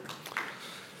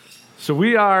So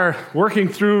we are working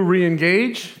through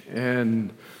Reengage,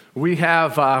 and we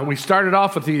started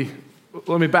off with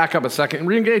let me back up a second.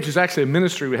 Reengage is actually a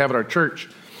ministry we have at our church,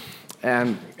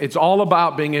 and it's all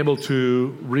about being able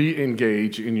to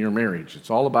re-engage in your marriage.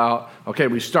 It's all about, okay,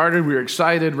 we were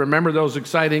excited, remember those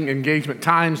exciting engagement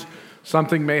times,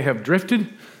 something may have drifted,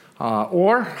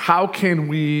 or how can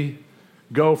we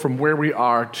go from where we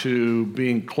are to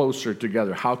being closer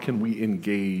together? How can we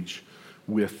engage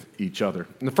with each other?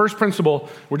 And the first principle,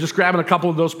 we're just grabbing a couple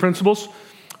of those principles.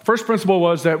 First principle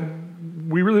was that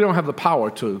we really don't have the power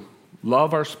to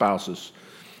love our spouses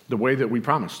the way that we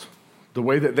promised, the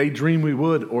way that they dream we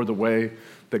would, or the way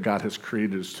that God has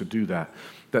created us to do that.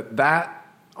 That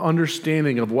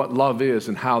understanding of what love is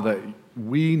and how that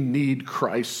we need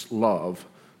Christ's love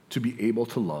to be able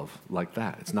to love like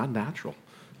that. It's not natural.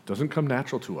 It doesn't come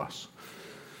natural to us.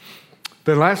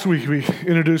 Then last week we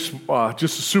introduced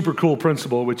just a super cool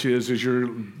principle, which is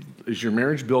your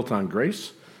marriage built on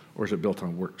grace or is it built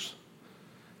on works?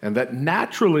 And that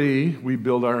naturally we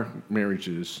build our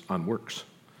marriages on works.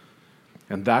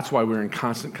 And that's why we're in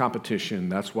constant competition.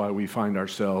 That's why we find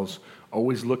ourselves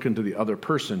always looking to the other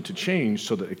person to change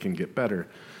so that it can get better.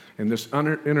 And this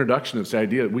introduction of this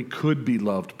idea that we could be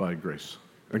loved by grace.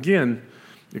 Again,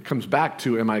 it comes back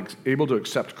to, am I able to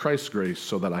accept Christ's grace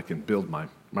so that I can build my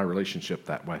relationship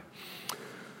that way?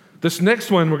 This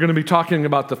next one, we're going to be talking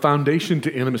about the foundation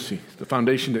to intimacy. The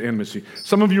foundation to intimacy.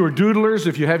 Some of you are doodlers.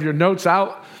 If you have your notes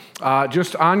out,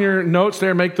 just on your notes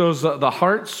there, make those the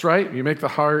hearts, right? You make the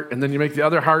heart, and then you make the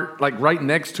other heart like right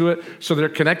next to it so they're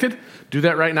connected. Do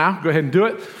that right now. Go ahead and do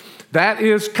it. That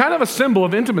is kind of a symbol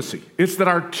of intimacy. It's that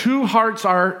our two hearts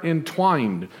are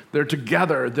entwined. They're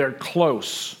together. They're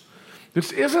close.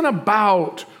 This isn't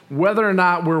about whether or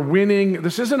not we're winning.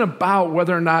 This isn't about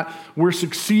whether or not we're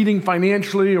succeeding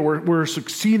financially or we're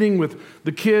succeeding with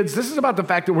the kids. This is about the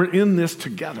fact that we're in this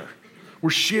together. We're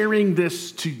sharing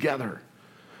this together.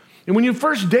 And when you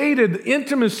first dated,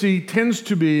 intimacy tends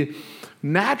to be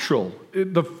natural.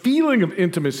 The feeling of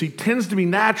intimacy tends to be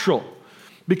natural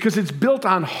because it's built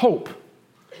on hope.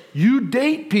 You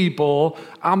date people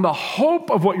on the hope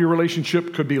of what your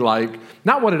relationship could be like,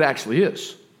 not what it actually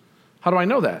is. How do I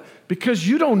know that? Because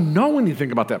you don't know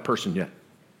anything about that person yet.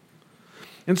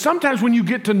 And sometimes when you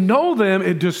get to know them,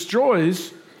 it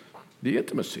destroys the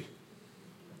intimacy.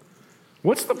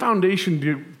 What's the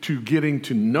foundation to getting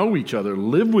to know each other,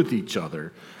 live with each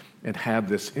other, and have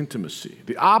this intimacy?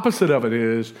 The opposite of it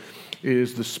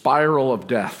is the spiral of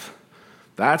death.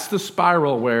 That's the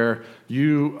spiral where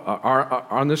you are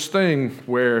on this thing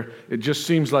where it just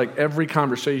seems like every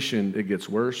conversation, it gets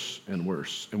worse and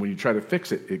worse. And when you try to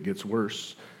fix it, it gets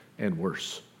worse and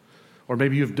worse. Or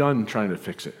maybe you've done trying to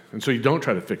fix it, and so you don't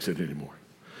try to fix it anymore.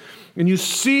 And you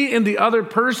see in the other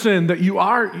person that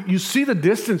you see the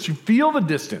distance, you feel the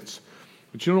distance,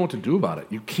 but you don't know what to do about it.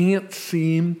 You can't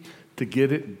seem to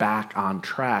get it back on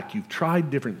track. You've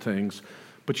tried different things,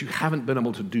 but you haven't been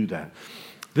able to do that.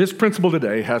 This principle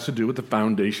today has to do with the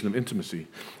foundation of intimacy.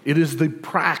 It is the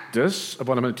practice of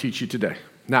what I'm going to teach you today.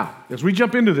 Now, as we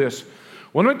jump into this,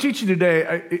 what I'm going to teach you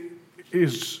today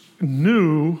is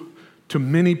new to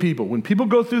many people. When people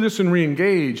go through this and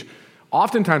re-engage,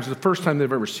 oftentimes it's the first time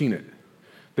they've ever seen it.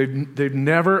 They've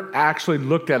never actually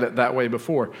looked at it that way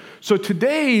before. So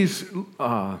today's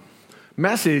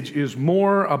message is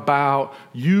more about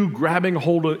you grabbing a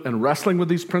hold of and wrestling with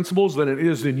these principles than it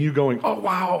is in you going, oh,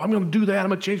 wow, I'm going to do that. I'm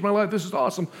going to change my life. This is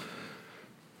awesome.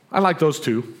 I like those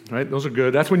two, right? Those are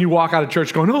good. That's when you walk out of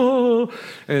church going, oh,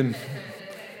 and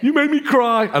you made me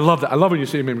cry. I love that. I love when you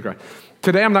say you made me cry.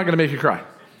 Today, I'm not going to make you cry.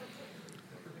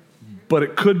 But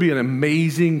it could be an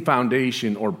amazing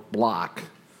foundation or block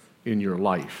in your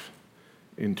life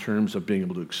in terms of being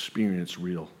able to experience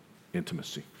real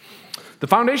intimacy. The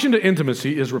foundation to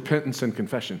intimacy is repentance and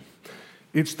confession.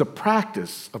 It's the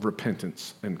practice of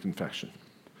repentance and confession.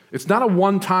 It's not a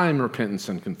one-time repentance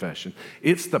and confession.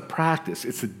 It's the practice.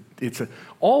 It's a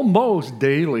almost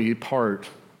daily part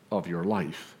of your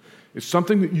life. It's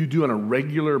something that you do on a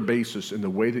regular basis in the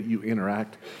way that you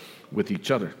interact with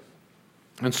each other.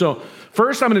 And so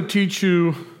first I'm going to teach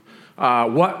you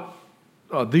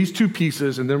these two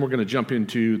pieces, and then we're going to jump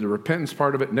into the repentance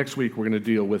part of it. Next week we're going to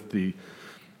deal with the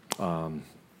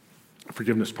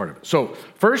forgiveness part of it. So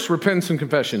first, repentance and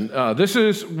confession.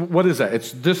 What is that?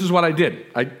 This is what I did.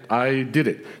 I did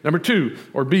it. Number two,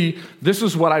 or B, this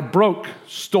is what I broke,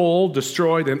 stole,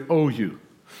 destroyed, and owe you.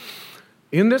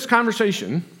 In this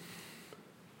conversation,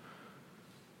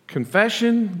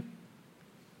 confession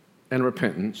and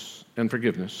repentance and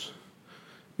forgiveness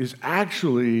is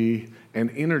actually an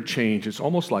interchange. It's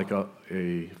almost like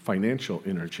a financial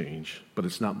interchange, but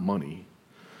it's not money.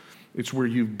 It's where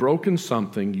you've broken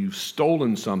something, you've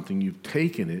stolen something, you've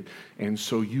taken it, and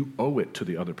so you owe it to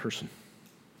the other person.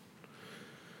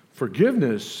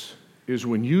 Forgiveness is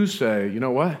when you say, you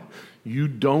know what? You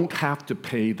don't have to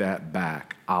pay that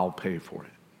back. I'll pay for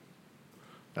it.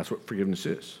 That's what forgiveness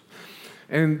is.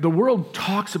 And the world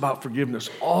talks about forgiveness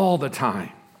all the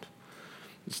time.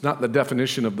 It's not the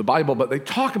definition of the Bible, but they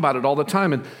talk about it all the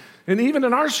time. And even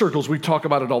in our circles, we talk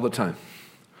about it all the time.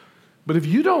 But if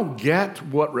you don't get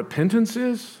what repentance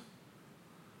is,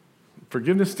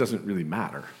 forgiveness doesn't really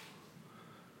matter.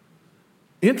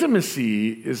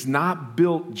 Intimacy is not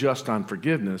built just on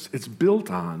forgiveness. It's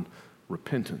built on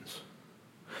repentance.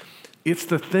 It's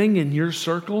the thing in your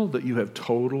circle that you have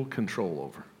total control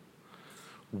over.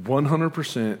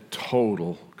 100%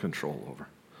 total control over.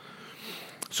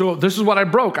 So this is what I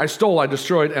broke, I stole, I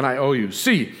destroyed, and I owe you.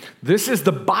 See, this is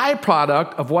the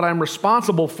byproduct of what I'm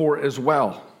responsible for as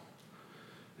well.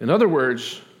 In other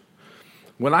words,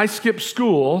 when I skipped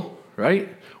school, right,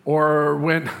 or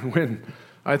when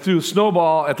I threw a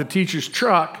snowball at the teacher's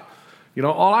truck,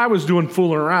 all I was doing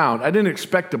fooling around. I didn't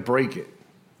expect to break it.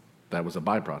 That was a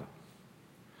byproduct.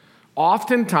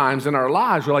 Oftentimes in our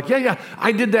lives, we're like, yeah,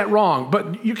 I did that wrong,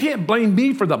 but you can't blame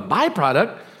me for the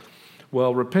byproduct.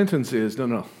 Well, repentance is,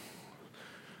 no.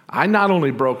 I not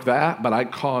only broke that, but I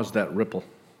caused that ripple.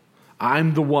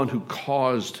 I'm the one who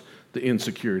caused the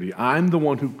insecurity. I'm the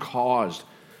one who caused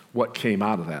what came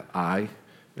out of that. I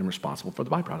am responsible for the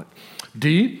byproduct.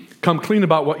 D, come clean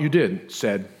about what you did,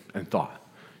 said, and thought.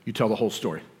 You tell the whole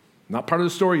story. Not part of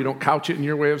the story. You don't couch it in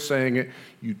your way of saying it.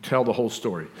 You tell the whole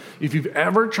story. If you've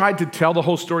ever tried to tell the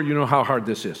whole story, you know how hard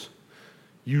this is.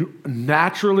 You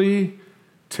naturally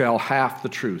tell half the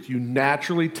truth. You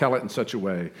naturally tell it in such a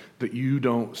way that you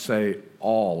don't say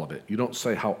all of it. You don't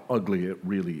say how ugly it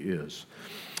really is.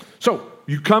 So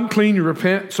you come clean, you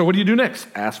repent. So what do you do next?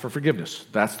 Ask for forgiveness.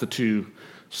 That's the two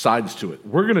sides to it.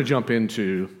 We're going to jump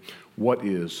into what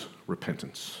is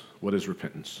repentance. What is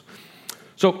repentance?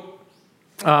 So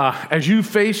as you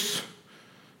face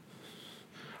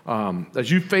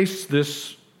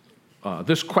this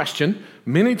question,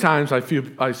 many times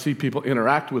I see people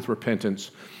interact with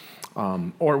repentance,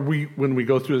 or when we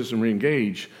go through this and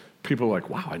re-engage, people are like,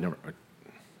 "Wow,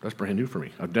 that's brand new for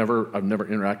me. I've never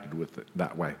interacted with it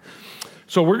that way."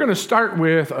 So we're going to start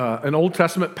with an Old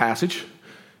Testament passage,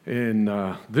 and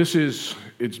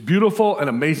it's beautiful and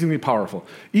amazingly powerful.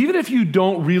 Even if you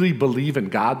don't really believe in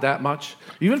God that much,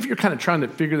 even if you're kind of trying to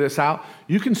figure this out,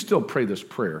 you can still pray this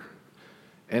prayer.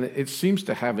 And it seems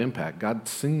to have impact. God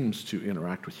seems to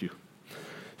interact with you.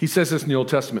 He says this in the Old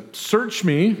Testament, "Search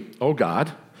me, O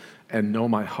God, and know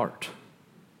my heart."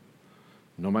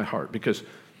 Know my heart. Because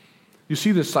you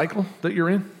see this cycle that you're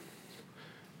in?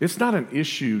 It's not an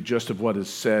issue just of what is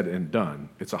said and done.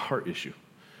 It's a heart issue.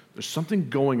 There's something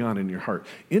going on in your heart.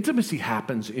 Intimacy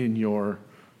happens in your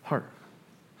heart.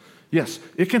 Yes,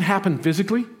 it can happen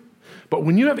physically, but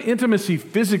when you have intimacy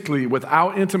physically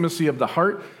without intimacy of the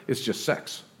heart, it's just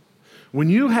sex. When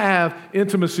you have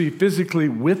intimacy physically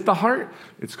with the heart,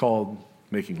 it's called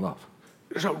making love.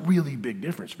 There's a really big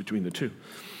difference between the two.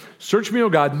 Search me, O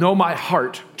God, know my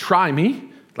heart, try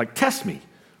me, like test me,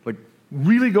 like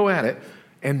really go at it,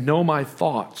 and know my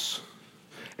thoughts,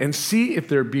 and see if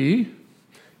there be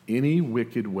any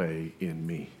wicked way in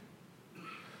me.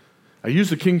 I use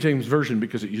the King James Version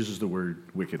because it uses the word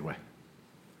wicked way.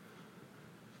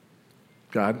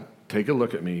 God, take a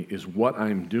look at me. Is what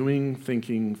I'm doing,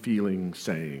 thinking, feeling,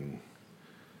 saying,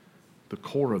 the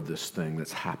core of this thing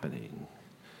that's happening?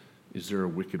 Is there a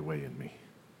wicked way in me?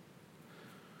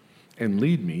 And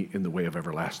lead me in the way of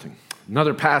everlasting.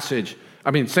 Another passage,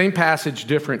 same passage,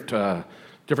 different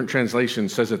translation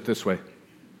says it this way.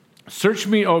 Search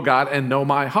me, O God, and know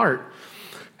my heart.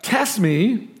 Test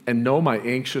me and know my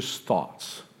anxious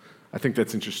thoughts. I think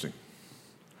that's interesting.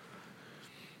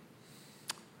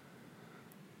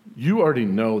 You already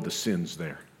know the sin's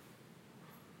there.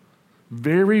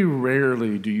 Very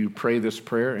rarely do you pray this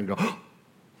prayer and go, oh,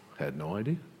 had no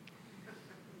idea.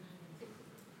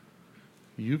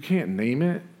 You can't name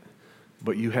it,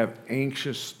 but you have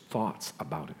anxious thoughts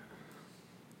about it.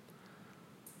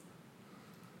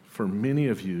 For many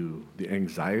of you, the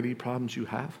anxiety problems you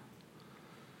have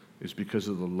is because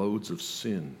of the loads of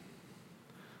sin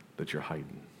that you're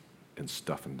hiding and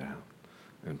stuffing down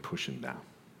and pushing down.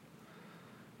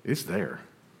 It's there.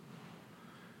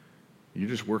 You're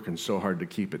just working so hard to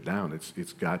keep it down.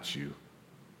 It's got you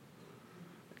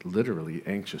literally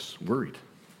anxious, worried.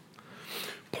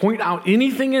 Point out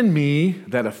anything in me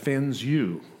that offends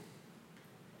you.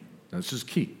 Now, this is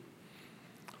key.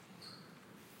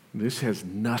 This has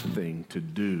nothing to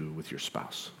do with your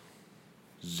spouse.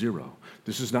 Zero.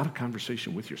 This is not a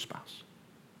conversation with your spouse.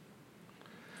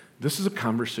 This is a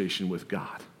conversation with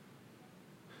God.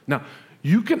 Now,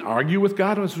 you can argue with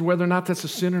God as to whether or not that's a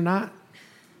sin or not,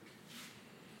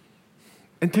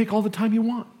 and take all the time you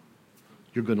want.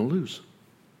 You're going to lose.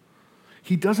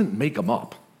 He doesn't make them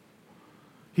up.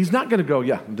 He's not going to go,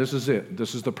 yeah, this is it.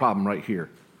 This is the problem right here.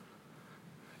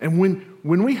 And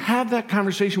when we have that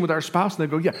conversation with our spouse and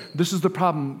they go, yeah, this is the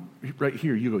problem right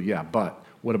here, you go, yeah, but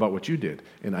what about what you did?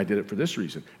 And I did it for this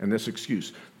reason and this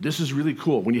excuse. This is really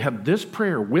cool. When you have this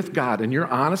prayer with God and you're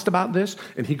honest about this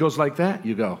and he goes like that,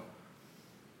 you go,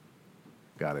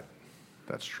 got it.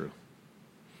 That's true.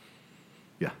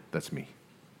 Yeah, that's me.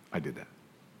 I did that.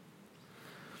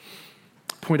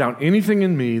 Point out anything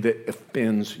in me that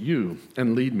offends you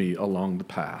and lead me along the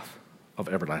path of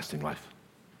everlasting life.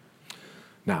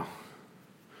 Now,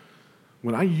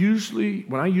 when I use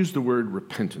the word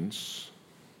repentance,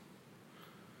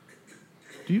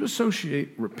 do you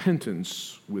associate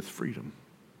repentance with freedom?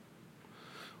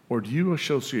 Or do you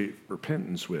associate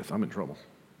repentance with, I'm in trouble?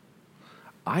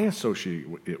 I associate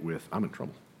it with, I'm in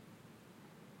trouble.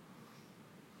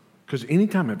 Because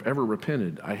anytime I've ever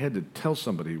repented, I had to tell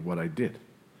somebody what I did,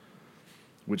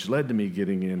 which led to me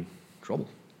getting in trouble.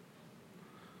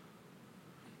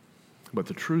 But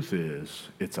the truth is,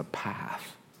 it's a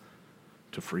path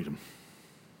to freedom,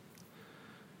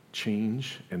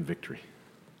 change, and victory.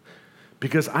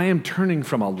 Because I am turning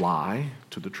from a lie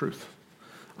to the truth.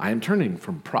 I am turning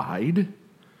from pride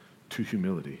to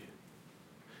humility.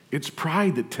 It's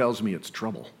pride that tells me it's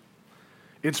trouble.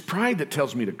 It's pride that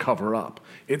tells me to cover up.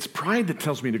 It's pride that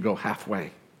tells me to go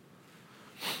halfway.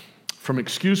 From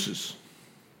excuses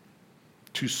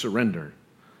to surrender.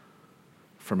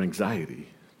 From anxiety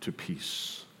to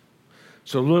peace.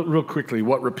 So real quickly,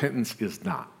 what repentance is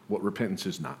not. What repentance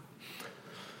is not.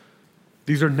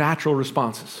 These are natural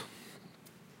responses.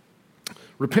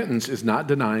 Repentance is not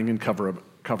denying and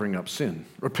covering up sin.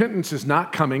 Repentance is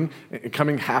not coming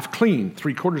half clean,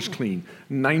 3/4 clean,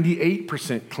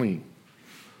 98% clean.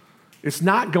 It's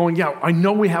not going, yeah, I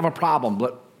know we have a problem,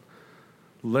 but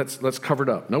let's cover it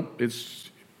up. Nope,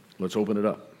 let's open it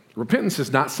up. Repentance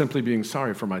is not simply being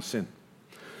sorry for my sin.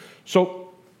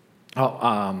 So,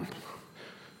 let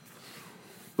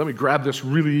me grab this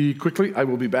really quickly. I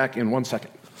will be back in 1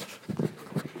 second.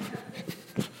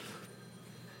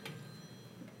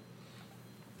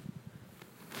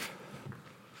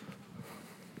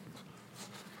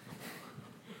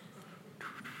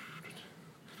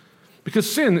 Because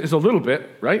sin is a little bit,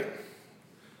 right?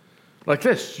 Like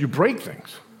this, you break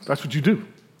things. That's what you do.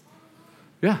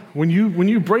 Yeah, when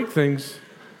you break things,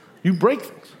 you break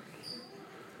things.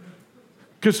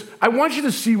 Because I want you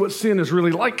to see what sin is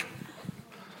really like.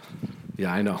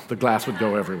 Yeah, I know. The glass would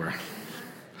go everywhere.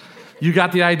 You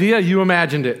got the idea, you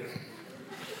imagined it.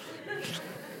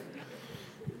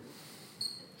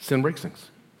 Sin breaks things.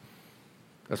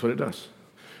 That's what it does.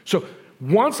 So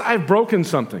once I've broken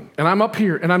something, and I'm up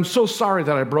here, and I'm so sorry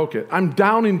that I broke it. I'm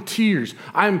down in tears.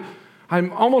 I'm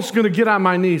almost going to get on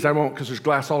my knees. I won't because there's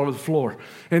glass all over the floor.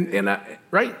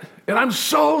 Right? And I'm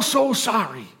so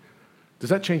sorry.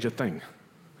 Does that change a thing?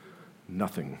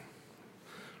 Nothing.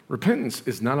 Repentance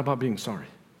is not about being sorry.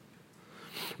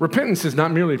 Repentance is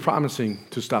not merely promising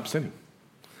to stop sinning.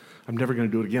 I'm never going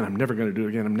to do it again. I'm never going to do it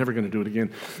again. I'm never going to do it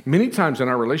again. Many times in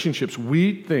our relationships,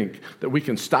 we think that we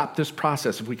can stop this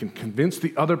process if we can convince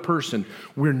the other person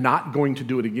we're not going to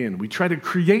do it again. We try to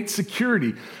create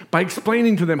security by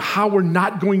explaining to them how we're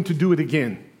not going to do it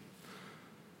again.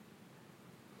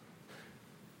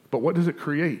 But what does it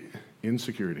create?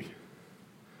 Insecurity.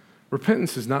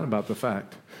 Repentance is not about the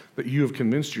fact that you have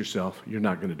convinced yourself you're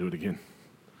not going to do it again.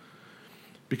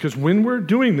 Because when we're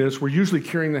doing this, we're usually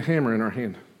carrying the hammer in our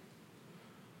hand.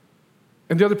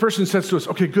 And the other person says to us,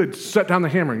 okay, good, set down the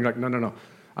hammer. And you're like, no,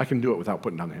 I can do it without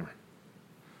putting down the hammer.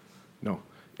 No,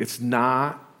 it's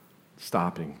not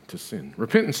stopping to sin.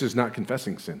 Repentance is not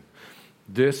confessing sin.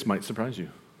 This might surprise you.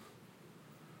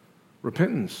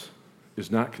 Repentance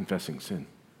is not confessing sin.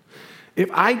 If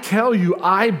I tell you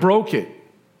I broke it,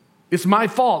 it's my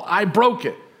fault, I broke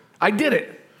it, I did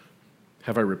it.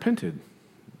 Have I repented?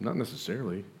 Not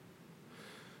necessarily.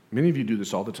 Many of you do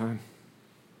this all the time.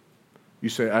 You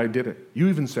say, I did it. You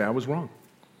even say I was wrong.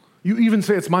 You even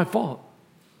say it's my fault.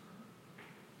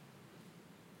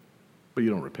 But you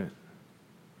don't repent.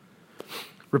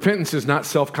 Repentance is not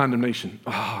self-condemnation.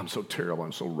 Oh, I'm so terrible.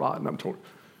 I'm so rotten.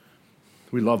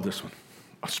 We love this one,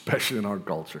 especially in our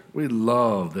culture. We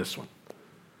love this one.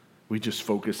 We just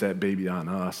focus that baby on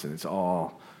us, and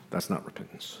that's not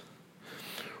repentance.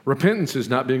 Repentance is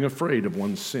not being afraid of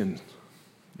one's sin.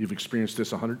 You've experienced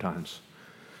this 100 times.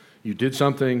 You did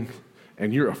something,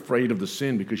 and you're afraid of the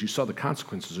sin because you saw the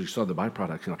consequences or you saw the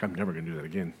byproducts. You're like, I'm never going to do that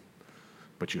again.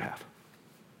 But you have.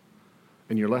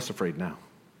 And you're less afraid now.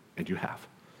 And you have.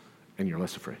 And you're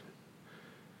less afraid.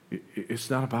 It's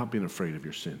not about being afraid of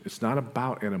your sin. It's not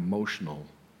about an emotional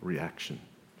reaction.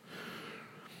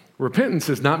 Repentance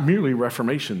is not merely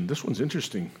reformation. This one's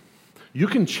interesting. You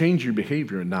can change your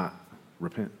behavior and not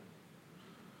repent.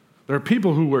 There are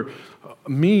people who were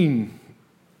mean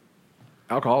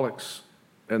alcoholics,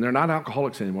 and they're not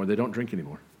alcoholics anymore. They don't drink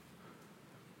anymore.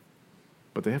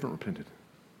 But they haven't repented.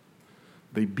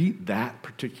 They beat that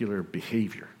particular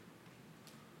behavior.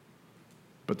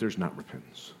 But there's not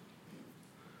repentance.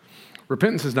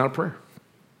 Repentance is not a prayer.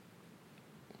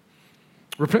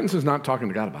 Repentance is not talking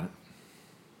to God about it.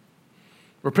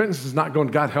 Repentance is not going,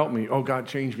 God, help me. Oh, God,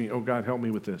 change me. Oh, God, help me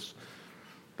with this.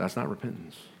 That's not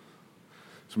repentance.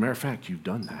 As a matter of fact, you've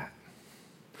done that.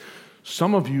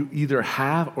 Some of you either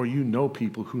have or you know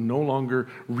people who no longer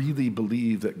really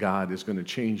believe that God is going to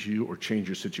change you or change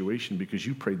your situation because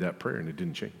you prayed that prayer and it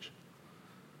didn't change.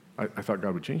 I thought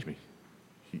God would change me.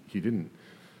 He didn't.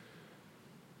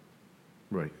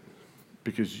 Right.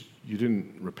 Because you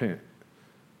didn't repent.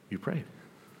 You prayed.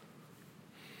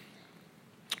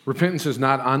 Repentance is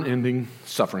not unending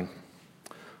suffering,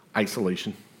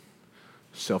 isolation,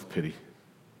 self-pity,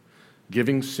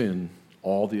 giving sin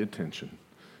all the attention,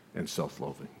 and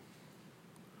self-loathing.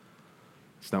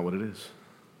 It's not what it is.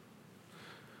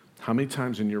 How many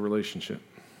times in your relationship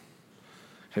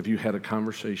have you had a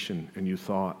conversation and you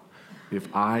thought, if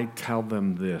I tell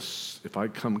them this, if I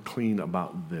come clean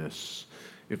about this,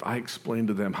 if I explain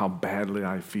to them how badly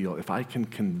I feel, if I can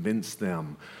convince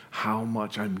them how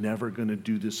much I'm never going to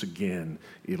do this again,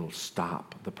 it'll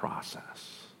stop the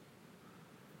process.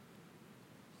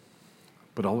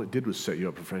 But all it did was set you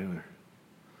up for failure.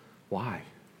 Why?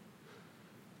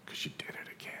 Because you did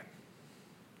it again.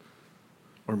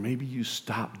 Or maybe you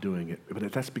stopped doing it,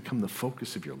 but that's become the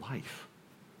focus of your life.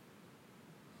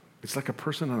 It's like a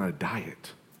person on a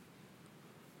diet.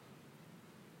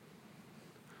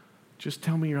 Just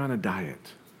tell me you're on a diet.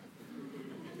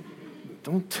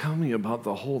 Don't tell me about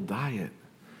the whole diet.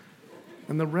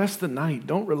 And the rest of the night,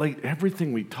 don't relate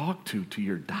everything we talk to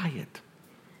your diet.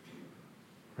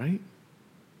 Right?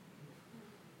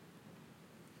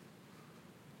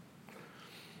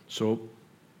 So,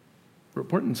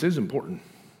 repentance is important.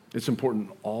 It's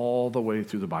important all the way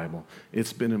through the Bible.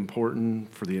 It's been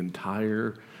important for the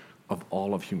entire of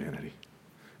all of humanity.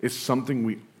 It's something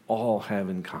we all have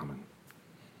in common.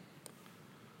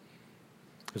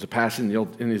 There's a passage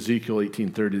in Ezekiel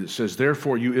 18:30 that says,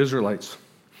 "Therefore, you Israelites,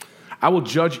 I will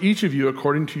judge each of you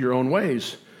according to your own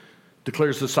ways,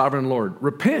 declares the sovereign Lord.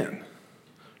 Repent,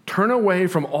 turn away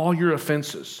from all your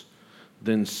offenses,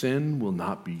 then sin will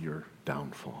not be your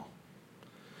downfall."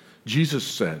 Jesus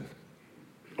said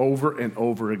over and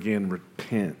over again,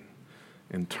 repent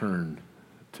and turn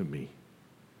to me.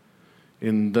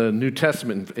 In the New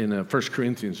Testament, in 1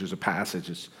 Corinthians, there's a passage.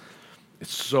 It's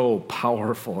so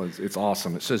powerful. It's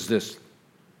awesome. It says this: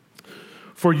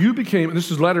 "For you became,"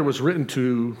 this letter was written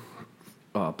to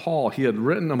Paul. He had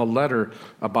written them a letter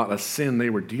about a sin they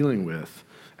were dealing with,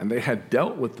 and they had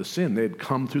dealt with the sin. They had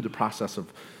come through the process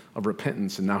of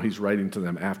repentance, and now he's writing to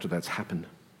them after that's happened.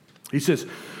 He says,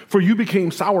 "For you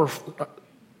became sorrowful.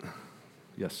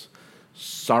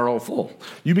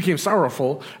 You became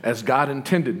sorrowful as God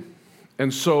intended,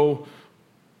 and so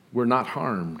were not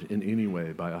harmed in any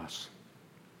way by us."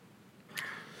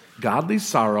 Godly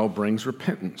sorrow brings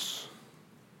repentance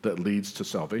that leads to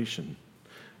salvation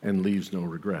and leaves no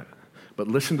regret. But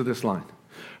listen to this line.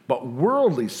 But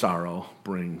worldly sorrow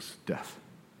brings death.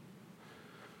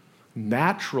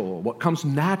 What comes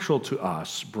natural to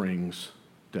us brings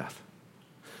death.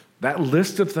 That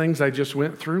list of things I just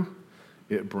went through,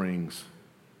 it brings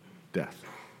death.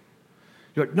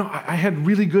 You're like, no, I had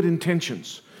really good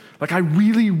intentions. Like I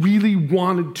really, really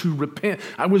wanted to repent.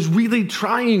 I was really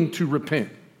trying to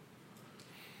repent.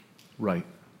 Right.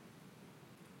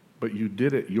 But you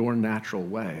did it your natural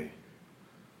way,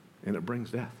 and it brings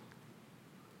death.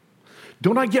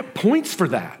 Don't I get points for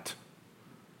that?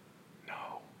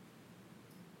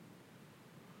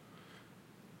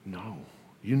 No.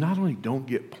 You not only don't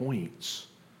get points,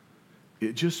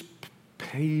 it just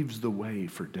paves the way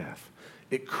for death.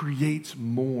 It creates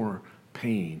more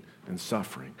pain and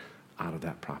suffering out of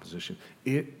that proposition.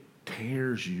 It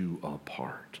tears you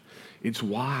apart. It's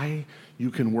why you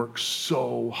can work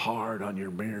so hard on your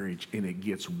marriage and it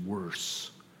gets worse.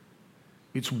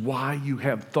 It's why you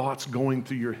have thoughts going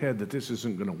through your head that this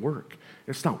isn't going to work.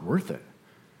 It's not worth it.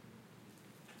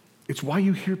 It's why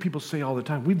you hear people say all the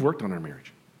time, we've worked on our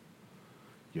marriage.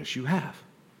 Yes, you have.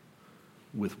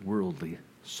 with worldly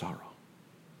sorrow.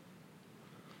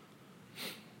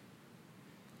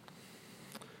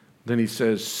 Then he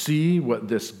says, see what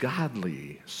this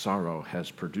godly sorrow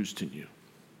has produced in you.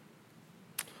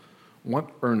 What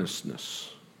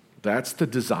earnestness. That's the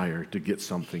desire to get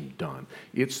something done.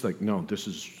 It's like, no, this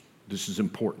is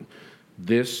important.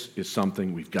 This is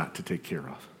something we've got to take care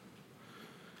of.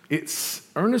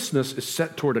 Earnestness is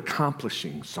set toward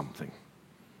accomplishing something.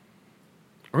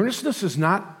 Earnestness is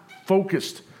not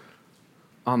focused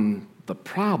on the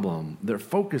problem. They're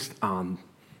focused on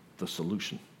the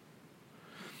solution.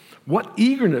 What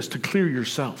eagerness to clear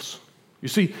yourselves. You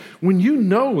see, when you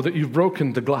know that you've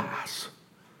broken the glass,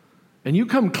 and you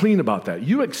come clean about that,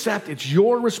 you accept it's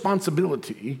your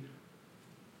responsibility,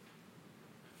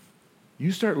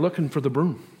 you start looking for the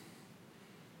broom.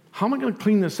 How am I going to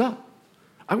clean this up?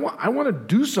 I want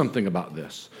to do something about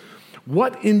this.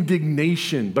 What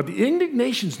indignation? But the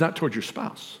indignation is not toward your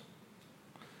spouse.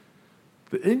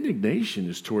 The indignation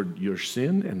is toward your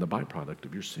sin and the byproduct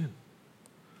of your sin.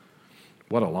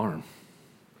 What alarm.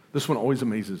 This one always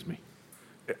amazes me.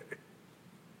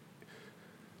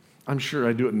 I'm sure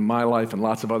I do it in my life and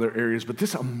lots of other areas, but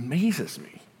this amazes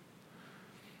me.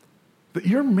 That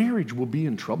your marriage will be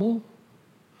in trouble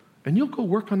and you'll go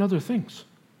work on other things.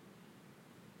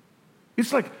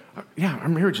 It's like, yeah, our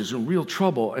marriage is in real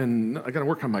trouble and I got to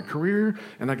work on my career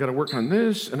and I got to work on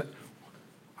this. And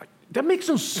that makes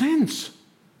no sense.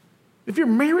 If your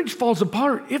marriage falls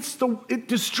apart, it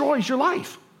destroys your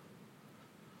life.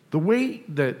 The way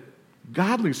that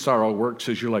godly sorrow works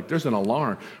is you're like, there's an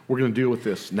alarm. We're going to deal with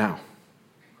this now.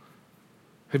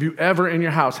 Have you ever in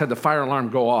your house had the fire alarm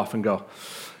go off and go,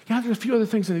 yeah, there's a few other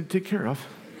things I need to take care of?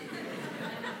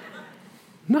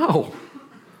 No.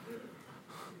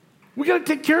 We got to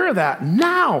take care of that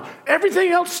now.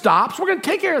 Everything else stops. We're going to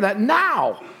take care of that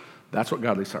now. That's what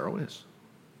godly sorrow is.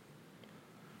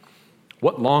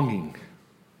 What longing?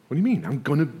 What do you mean? I'm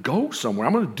going to go somewhere.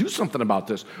 I'm going to do something about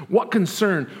this. What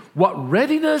concern? What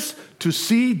readiness to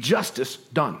see justice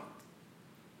done?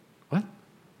 What?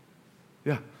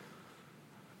 Yeah.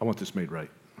 I want this made right.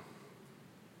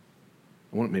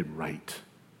 I want it made right.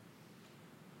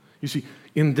 You see,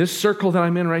 in this circle that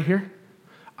I'm in right here,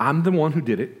 I'm the one who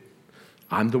did it.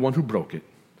 I'm the one who broke it.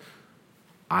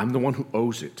 I'm the one who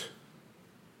owes it.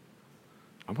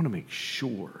 I want to make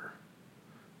sure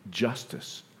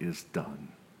justice is done.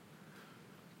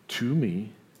 To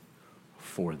me,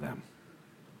 for them.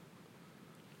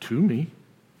 To me,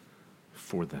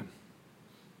 for them.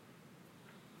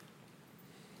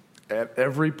 At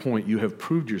every point, you have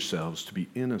proved yourselves to be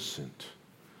innocent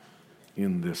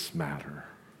in this matter.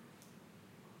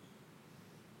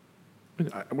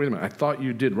 Wait a minute, I thought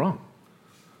you did wrong.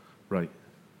 Right.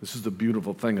 This is the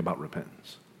beautiful thing about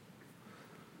repentance.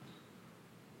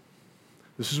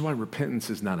 This is why repentance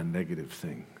is not a negative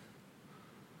thing.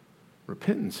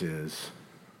 Repentance is,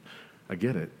 I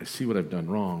get it. I see what I've done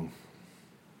wrong.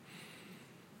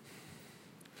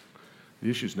 The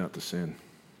issue is not the sin.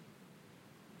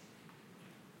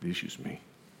 The issue is me.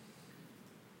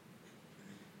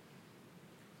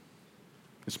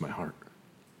 It's my heart.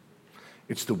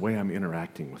 It's the way I'm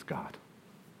interacting with God.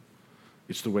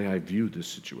 It's the way I view this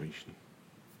situation.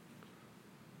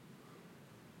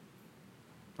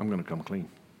 I'm going to come clean.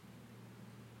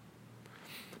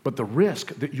 But the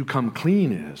risk that you come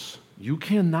clean is you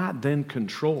cannot then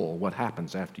control what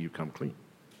happens after you come clean.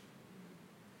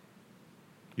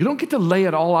 You don't get to lay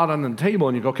it all out on the table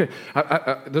and you go, okay,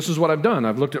 this is what I've done.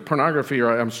 I've looked at pornography,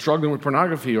 or I'm struggling with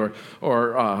pornography, or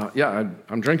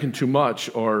I'm drinking too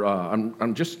much, or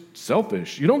I'm just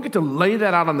selfish. You don't get to lay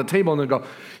that out on the table and then go,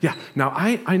 yeah, now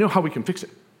I know how we can fix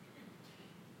it.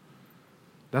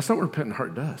 That's not what a repentant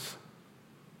heart does.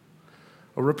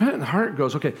 A repentant heart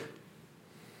goes, okay,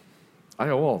 I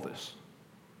owe all this.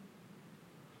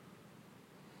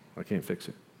 I can't fix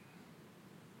it.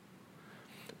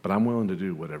 But I'm willing to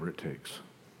do whatever it takes.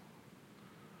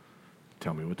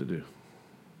 Tell me what to do.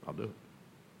 I'll do it.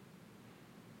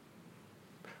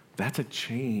 That's a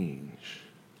change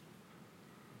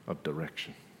of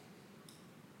direction.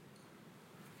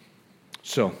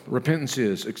 So, repentance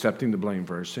is accepting the blame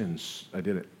for our sins. I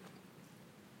did it.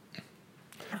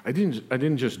 I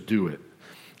didn't just do it.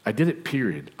 I did it,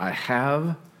 period. I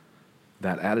have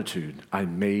that attitude. I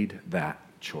made that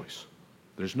choice.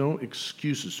 There's no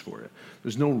excuses for it.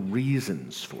 There's no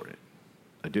reasons for it.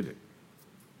 I did it.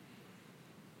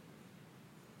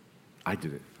 I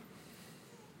did it.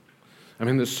 I'm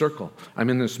in this circle. I'm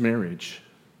in this marriage.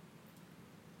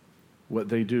 What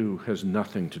they do has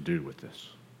nothing to do with this.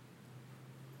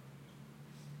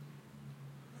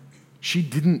 She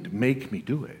didn't make me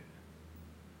do it.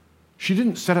 She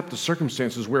didn't set up the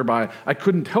circumstances whereby I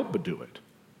couldn't help but do it.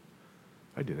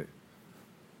 I did it.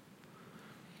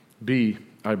 B,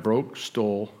 I broke,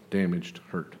 stole, damaged,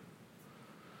 hurt.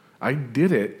 I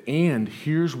did it, and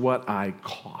here's what I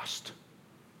cost.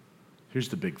 Here's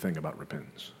the big thing about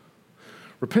repentance.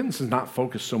 Repentance is not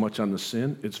focused so much on the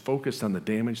sin, it's focused on the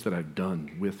damage that I've done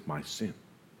with my sin.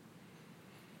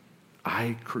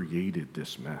 I created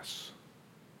this mess.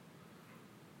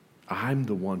 I'm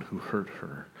the one who hurt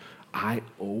her. I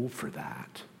owe for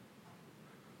that.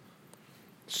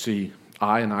 See,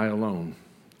 I and I alone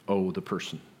owe the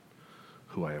person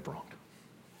who I have wronged.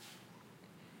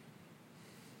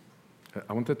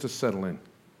 I want that to settle in.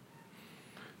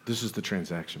 This is the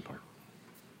transaction part.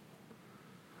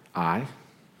 I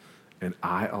and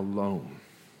I alone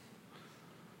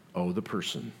owe the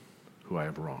person who I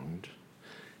have wronged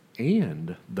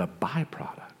and the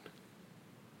byproduct,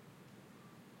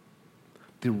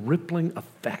 the rippling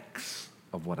effects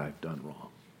of what I've done wrong.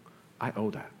 I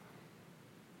owe that.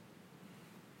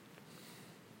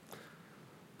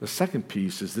 The second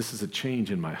piece is this is a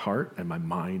change in my heart and my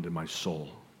mind and my soul.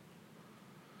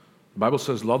 The Bible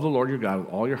says, love the Lord your God with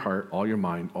all your heart, all your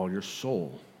mind, all your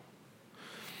soul.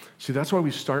 See, that's why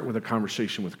we start with a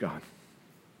conversation with God.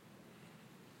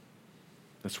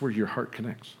 That's where your heart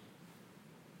connects.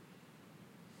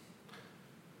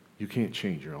 You can't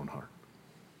change your own heart.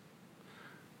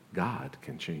 God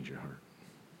can change your heart.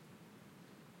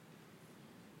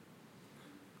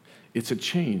 It's a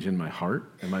change in my heart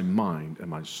and my mind and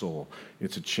my soul.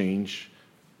 It's a change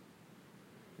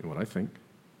in what I think.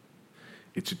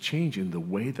 It's a change in the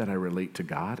way that I relate to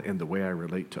God and the way I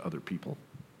relate to other people.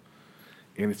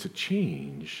 And it's a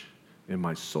change in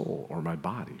my soul or my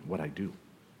body, what I do.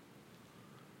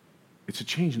 It's a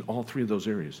change in all three of those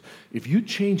areas. If you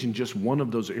change in just one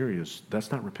of those areas,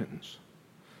 that's not repentance.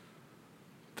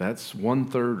 That's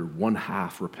 1/3 or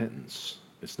 1/2 repentance.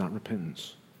 It's not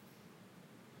repentance.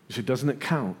 You say, doesn't it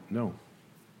count? No.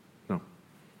 No.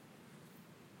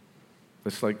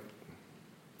 It's like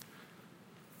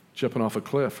jumping off a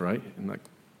cliff, right? And like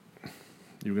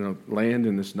you're going to land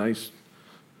in this nice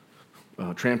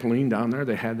trampoline down there.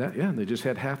 They had that. Yeah, they just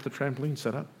had half the trampoline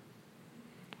set up.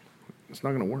 It's not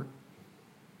going to work.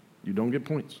 You don't get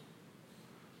points.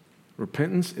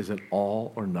 Repentance is an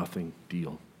all or nothing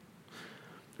deal.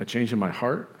 A change in my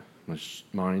heart, my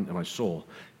mind, and my soul.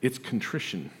 It's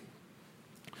contrition.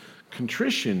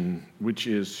 Contrition, which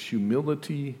is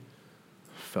humility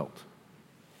felt.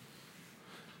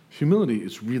 Humility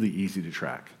is really easy to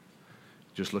track.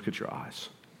 Just look at your eyes.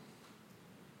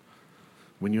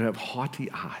 When you have haughty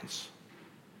eyes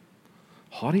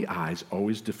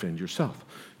always defend yourself.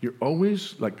 You're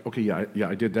always like, okay, yeah,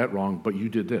 I did that wrong, but you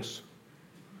did this.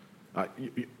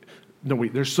 No,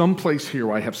 wait, there's some place here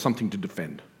where I have something to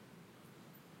defend.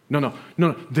 No.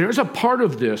 There's a part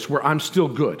of this where I'm still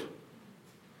good.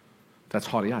 That's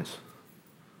haughty eyes.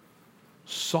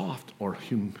 Soft or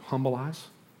humble eyes,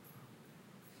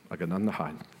 I got nothing to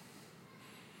hide.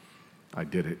 I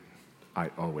did it.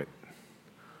 I owe it.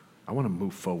 I want to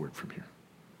move forward from here.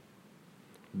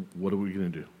 What are we going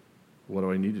to do? What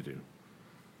do I need to do?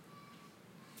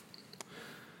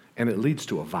 And it leads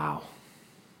to a vow.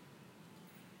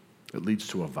 It leads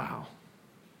to a vow,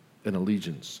 an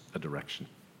allegiance, a direction.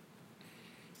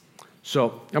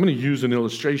 So I'm going to use an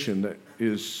illustration that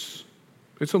is,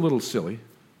 it's a little silly,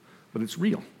 but it's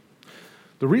real.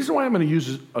 The reason why I'm going to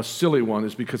use a silly one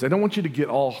is because I don't want you to get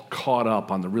all caught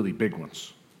up on the really big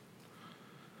ones.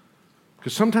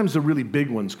 Because sometimes the really big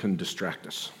ones can distract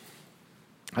us.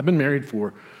 I've been married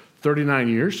for 39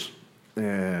 years,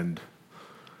 and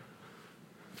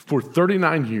for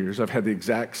 39 years, I've had the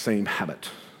exact same habit.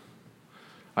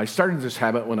 I started this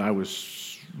habit when I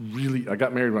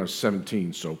got married when I was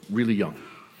 17, so really young.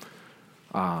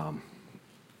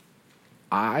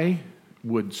 I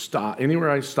would stop anywhere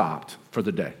I stopped for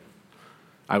the day.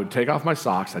 I would take off my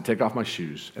socks, I'd take off my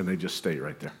shoes, and they'd just stay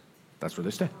right there. That's where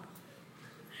they stay.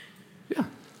 Yeah.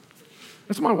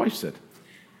 That's what my wife said.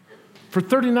 For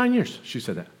 39 years, she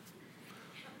said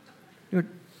that.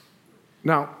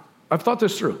 Now, I've thought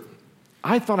this through.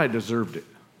 I thought I deserved it.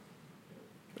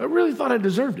 I really thought I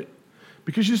deserved it.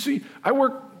 Because you see, I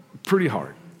work pretty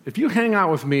hard. If you hang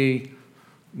out with me,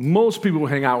 most people who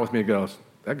hang out with me go,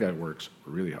 that guy works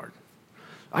really hard.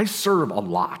 I serve a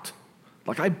lot.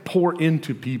 Like I pour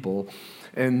into people.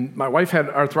 And my wife had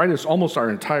arthritis almost our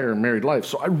entire married life.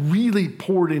 So I really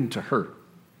poured into her.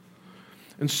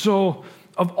 And so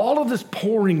of all of this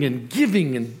pouring and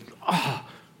giving and,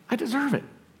 I deserve it.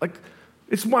 Like,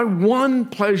 It's my one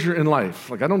pleasure in life.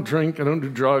 Like, I don't drink, I don't do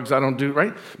drugs, I don't do,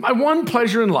 right? My one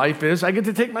pleasure in life is I get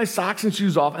to take my socks and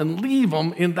shoes off and leave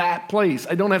them in that place.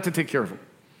 I don't have to take care of them.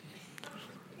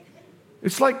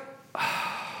 It's like,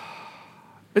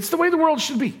 it's the way the world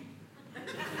should be.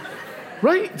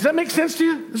 Right? Does that make sense to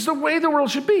you? This is the way the world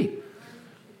should be.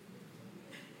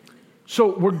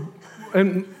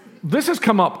 And this has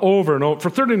come up over and over. For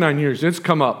 39 years, it's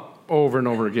come up over and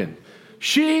over again.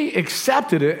 She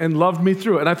accepted it and loved me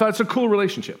through it. And I thought it's a cool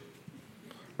relationship,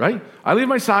 right? I leave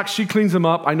my socks, she cleans them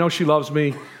up. I know she loves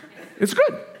me. It's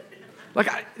good.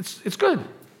 It's good.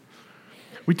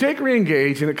 We take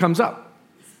re-engage and it comes up.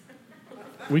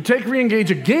 We take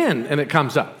re-engage again and it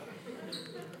comes up.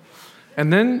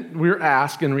 And then we're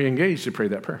asked in re-engage to pray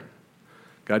that prayer.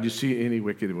 God, you see any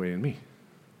wicked way in me?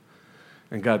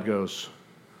 And God goes,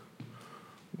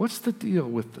 what's the deal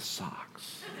with the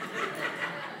socks?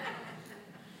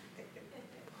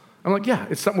 I'm like, yeah,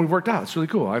 it's something we've worked out. It's really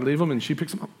cool. I leave them and she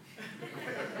picks them up.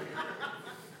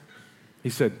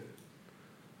 He said,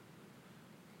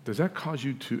 does that cause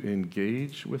you to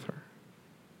engage with her?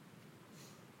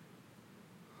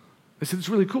 I said, it's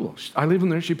really cool. I leave them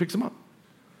there, she picks them up.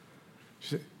 She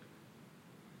said,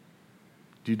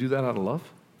 do you do that out of love?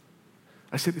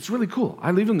 I said, it's really cool.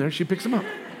 I leave them there, she picks them up.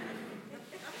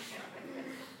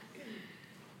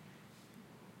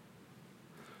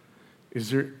 Is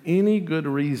there any good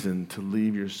reason to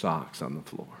leave your socks on the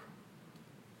floor?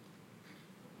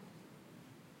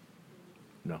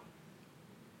 No.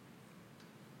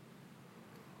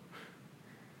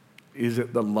 Is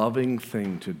it the loving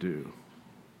thing to do?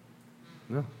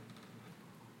 No.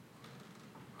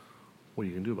 What are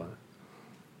you going to do about it?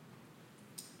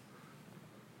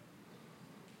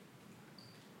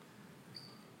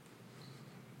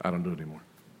 I don't do it anymore.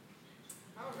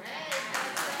 All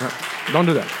right. No, don't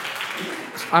do that.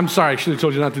 I'm sorry, I should have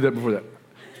told you not to do that before that.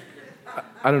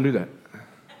 I don't do that.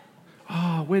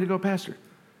 Oh, way to go, Pastor.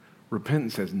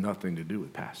 Repentance has nothing to do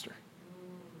with Pastor.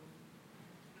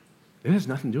 It has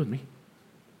nothing to do with me.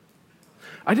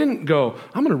 I didn't go,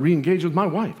 I'm going to re-engage with my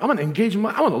wife. I'm going to engage with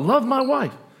I want to love my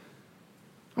wife.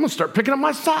 I'm going to start picking up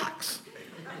my socks.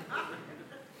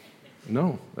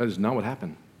 No, that is not what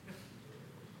happened.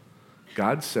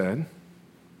 God said,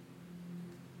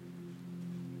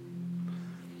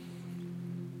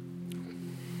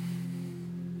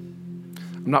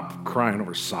 I'm not crying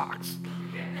over socks.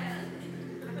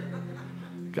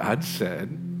 God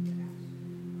said,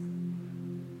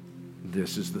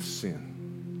 this is the sin.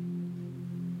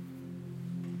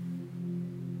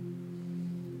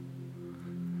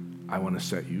 I want to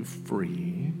set you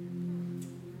free.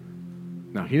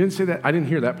 Now, he didn't say that. I didn't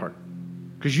hear that part.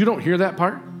 Because you don't hear that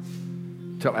part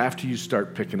till after you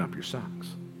start picking up your socks.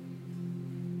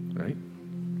 Right?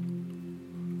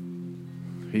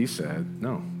 He said,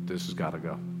 no, this has got to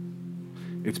go.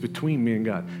 It's between me and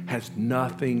God. Has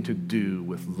nothing to do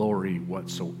with Lori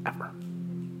whatsoever.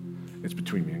 It's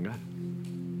between me and God.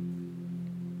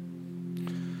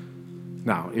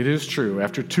 Now, it is true.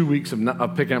 After 2 weeks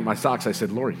of picking up my socks, I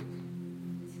said, Lori,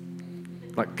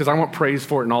 because I want praise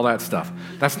for it and all that stuff.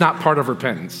 That's not part of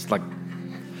repentance.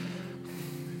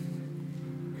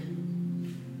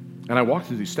 And I walked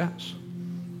through these steps.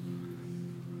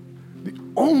 The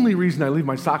only reason I leave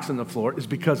my socks on the floor is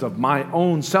because of my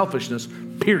own selfishness,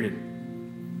 period.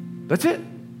 That's it.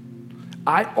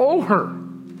 I owe her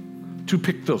to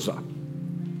pick those up.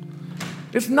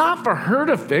 It's not for her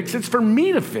to fix, it's for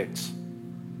me to fix.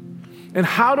 And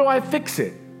how do I fix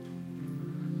it?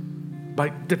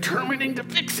 By determining to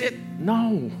fix it?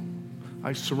 No.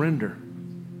 I surrender.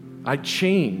 I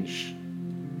change.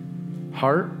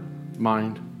 Heart,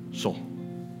 mind, soul.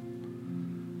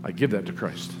 I give that to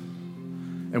Christ.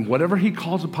 And whatever he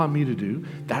calls upon me to do,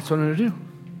 that's what I'm going to do.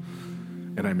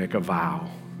 And I make a vow.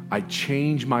 I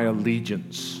change my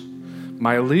allegiance.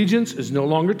 My allegiance is no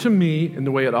longer to me in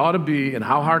the way it ought to be and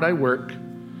how hard I work.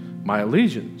 My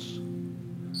allegiance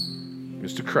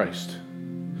is to Christ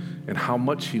and how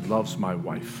much he loves my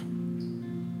wife.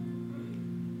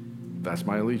 That's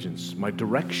my allegiance. My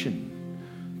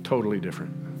direction, totally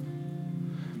different.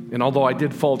 And although I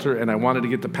did falter and I wanted to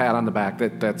get the pat on the back,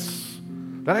 that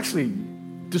actually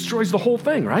destroys the whole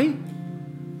thing, right?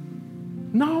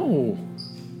 No.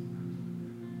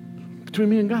 Between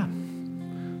me and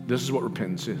God. This is what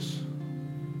repentance is.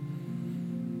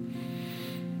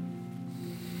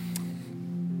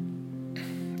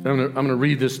 I'm going to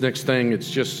read this next thing. It's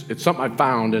something I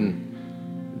found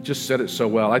and it just said it so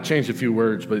well. I changed a few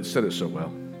words, but it said it so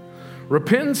well.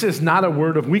 Repentance is not a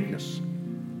word of weakness,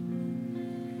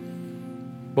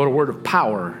 but a word of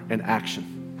power and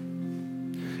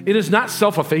action. It is not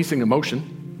self-effacing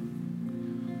emotion.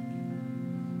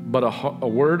 but a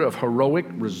word of heroic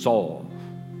resolve.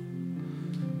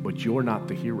 But you're not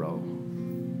the hero.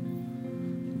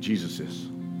 Jesus is.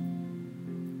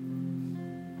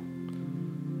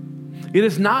 It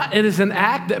is an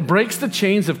act that breaks the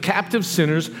chains of captive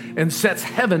sinners and sets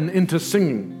heaven into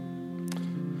singing.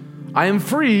 I am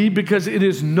free because it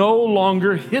is no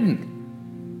longer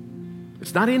hidden.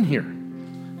 It's not in here.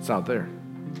 It's out there.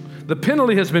 The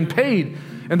penalty has been paid,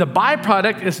 and the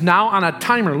byproduct is now on a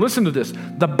timer. Listen to this.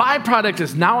 The byproduct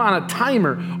is now on a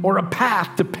timer or a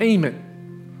path to payment.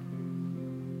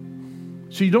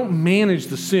 So you don't manage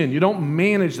the sin. You don't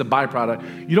manage the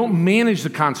byproduct. You don't manage the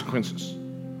consequences.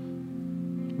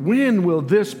 When will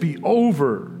this be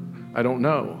over? I don't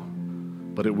know,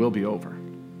 but it will be over.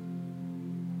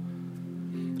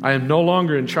 I am no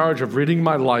longer in charge of ridding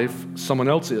my life. Someone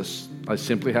else is. I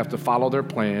simply have to follow their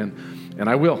plan, and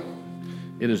I will.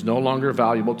 It is no longer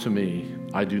valuable to me.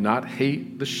 I do not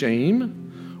hate the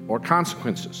shame or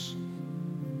consequences.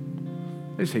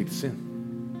 I just hate the sin.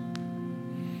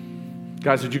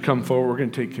 Guys, would you come forward? We're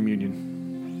going to take communion.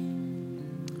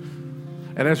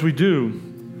 And as we do,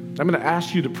 I'm going to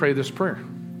ask you to pray this prayer.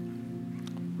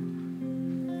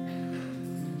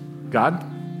 God,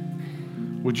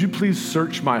 would you please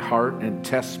search my heart and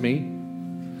test me?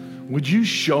 Would you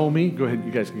show me, go ahead,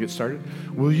 you guys can get started.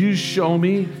 Will you show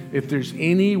me if there's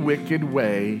any wicked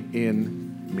way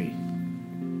in me?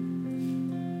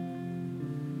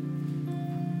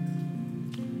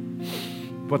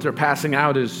 What they're passing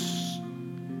out is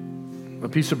a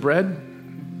piece of bread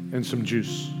and some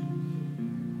juice.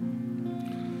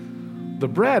 The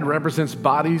bread represents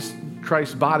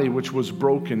Christ's body, which was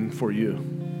broken for you.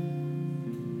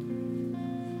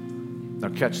 Now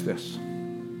catch this.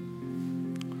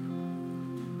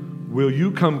 Will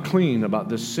you come clean about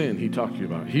this sin he talked to you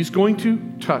about? He's going to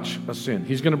touch a sin.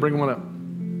 He's going to bring one up.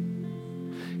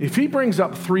 If he brings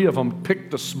up 3 of them,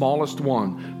 pick the smallest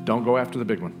one. Don't go after the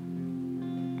big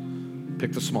one.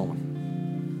 Pick the small one.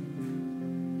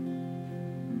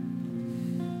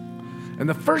 And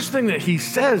the first thing that he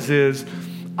says is,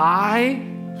 I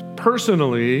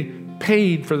personally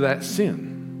paid for that sin.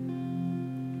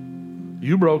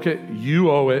 You broke it.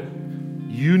 You owe it.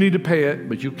 You need to pay it,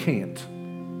 but you can't.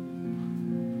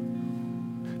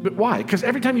 But why? Because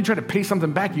every time you try to pay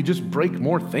something back, you just break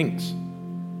more things.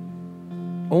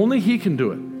 Only he can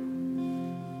do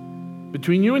it.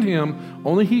 Between you and him,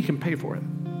 only he can pay for it.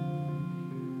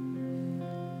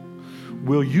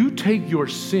 Will you take your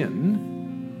sin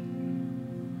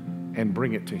and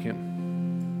bring it to him?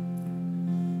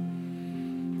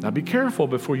 Now be careful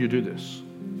before you do this.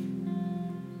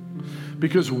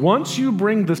 Because once you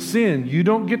bring the sin, you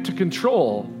don't get to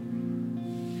control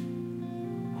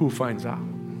who finds out.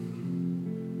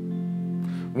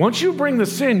 Once you bring the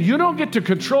sin, you don't get to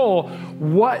control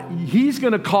what he's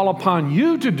going to call upon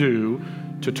you to do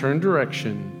to turn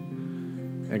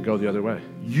direction and go the other way.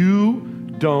 You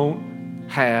don't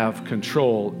have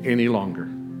control any longer.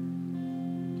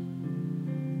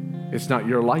 It's not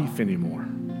your life anymore.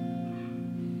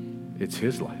 It's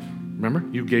his life. Remember?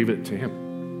 You gave it to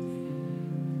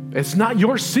him. It's not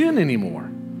your sin anymore.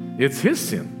 It's his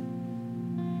sin.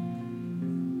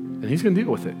 And he's going to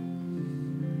deal with it.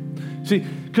 See,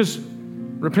 because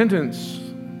repentance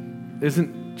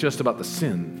isn't just about the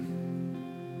sin.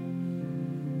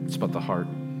 It's about the heart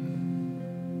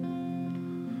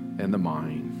and the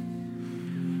mind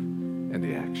and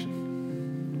the action.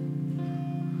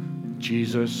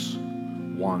 Jesus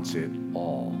wants it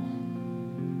all.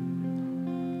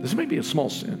 This may be a small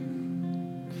sin.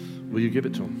 Will you give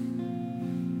it to him?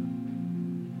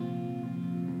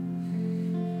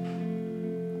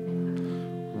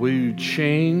 Will you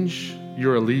change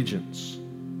your allegiance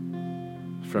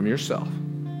from yourself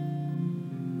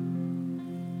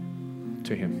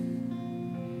to him?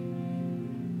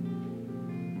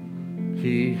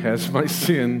 He has my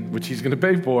sin, which he's going to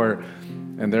pay for,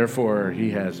 and therefore he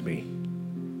has me.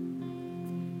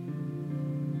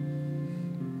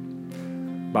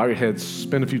 Bow your heads,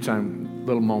 spend a few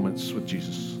little moments with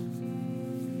Jesus.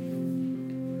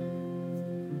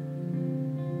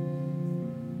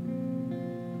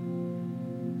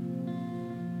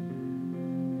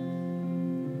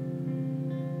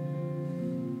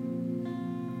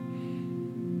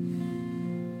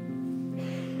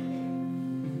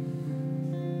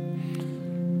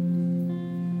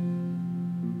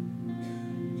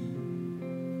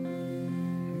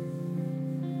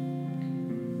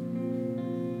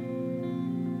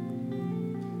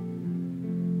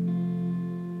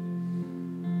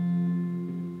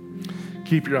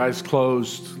 Keep your eyes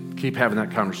closed. Keep having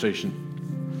that conversation.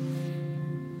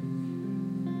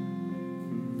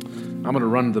 I'm going to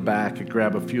run to the back and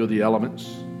grab a few of the elements.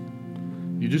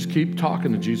 You just keep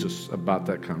talking to Jesus about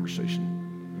that conversation.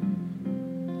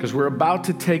 Because we're about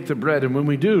to take the bread, and when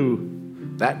we do,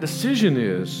 that decision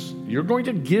is you're going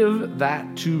to give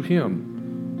that to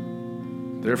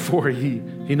him. Therefore, he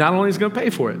not only is going to pay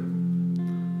for it,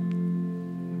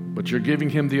 but you're giving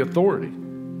him the authority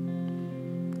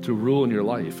to rule in your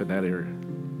life in that area.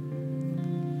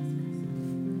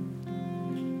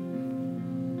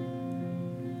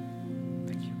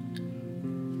 Thank you.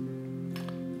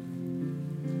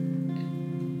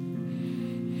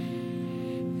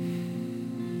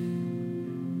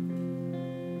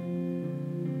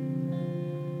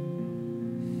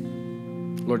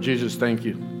 Lord Jesus, thank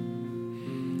you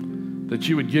that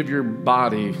you would give your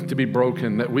body to be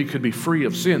broken, that we could be free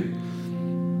of sin.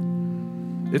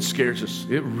 It scares us.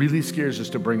 It really scares us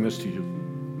to bring this to you.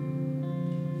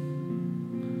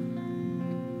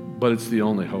 But it's the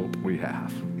only hope we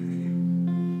have.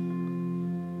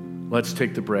 Let's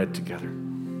take the bread together.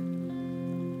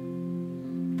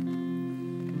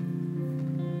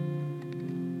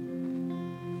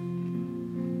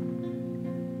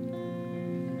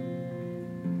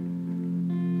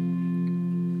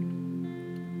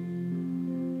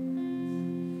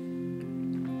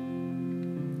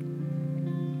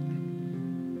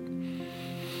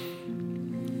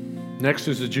 Next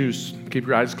is the juice. Keep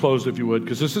your eyes closed if you would,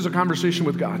 because this is a conversation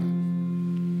with God.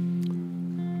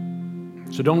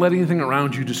 So don't let anything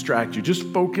around you distract you. Just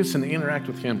focus and interact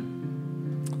with him.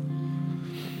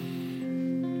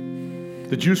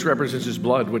 The juice represents his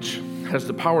blood, which has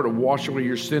the power to wash away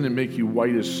your sin and make you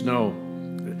white as snow.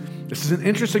 This is an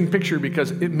interesting picture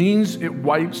because it means it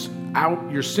wipes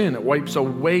out your sin. It wipes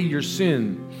away your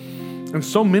sin. And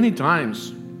so many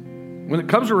times, when it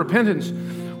comes to repentance,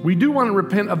 we do want to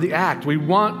repent of the act. We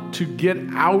want to get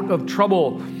out of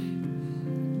trouble.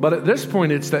 But at this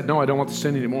point, it's that, no, I don't want to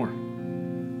sin anymore.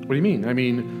 What do you mean? I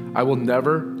mean, I will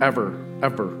never, ever,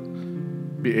 ever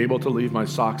be able to leave my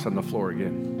socks on the floor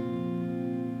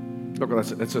again. Look,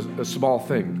 that's a small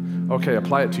thing. Okay,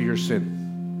 apply it to your sin.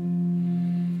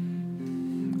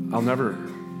 I'll never,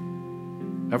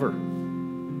 ever.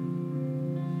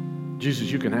 Jesus,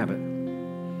 you can have it.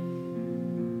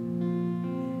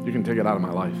 You can take it out of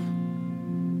my life.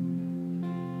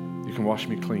 You can wash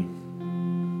me clean.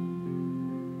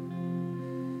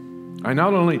 I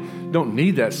not only don't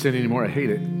need that sin anymore, I hate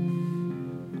it.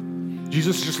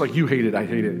 Jesus, just like you hate it, I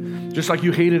hate it. Just like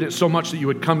you hated it so much that you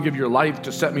would come give your life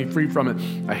to set me free from it,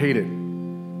 I hate it.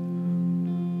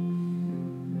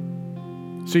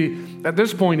 See, at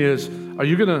this point is, are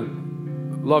you going to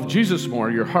love Jesus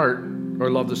more, your heart, or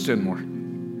love the sin more? You're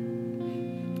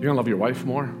going to love your wife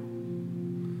more?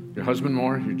 Your husband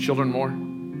more, your children more,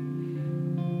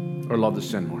 or love the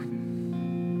sin more?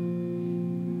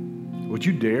 Would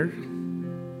you dare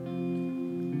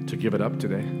to give it up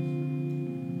today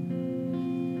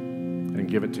and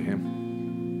give it to him?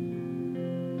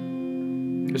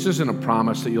 This isn't a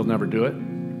promise that you'll never do it.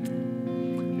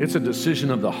 It's a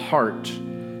decision of the heart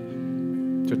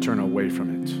to turn away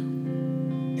from it.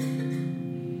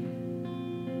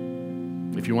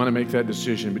 If you want to make that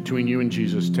decision between you and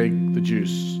Jesus, take the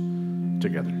juice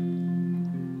together.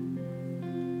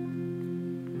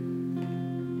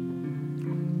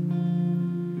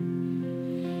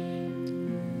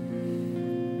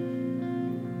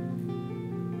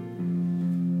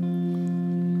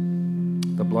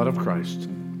 The blood of Christ,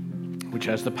 which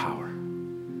has the power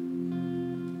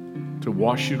to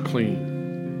wash you clean.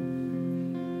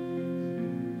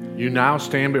 You now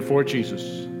stand before Jesus,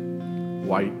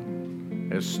 white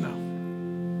as snow.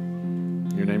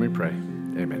 In your name we pray.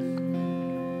 Amen.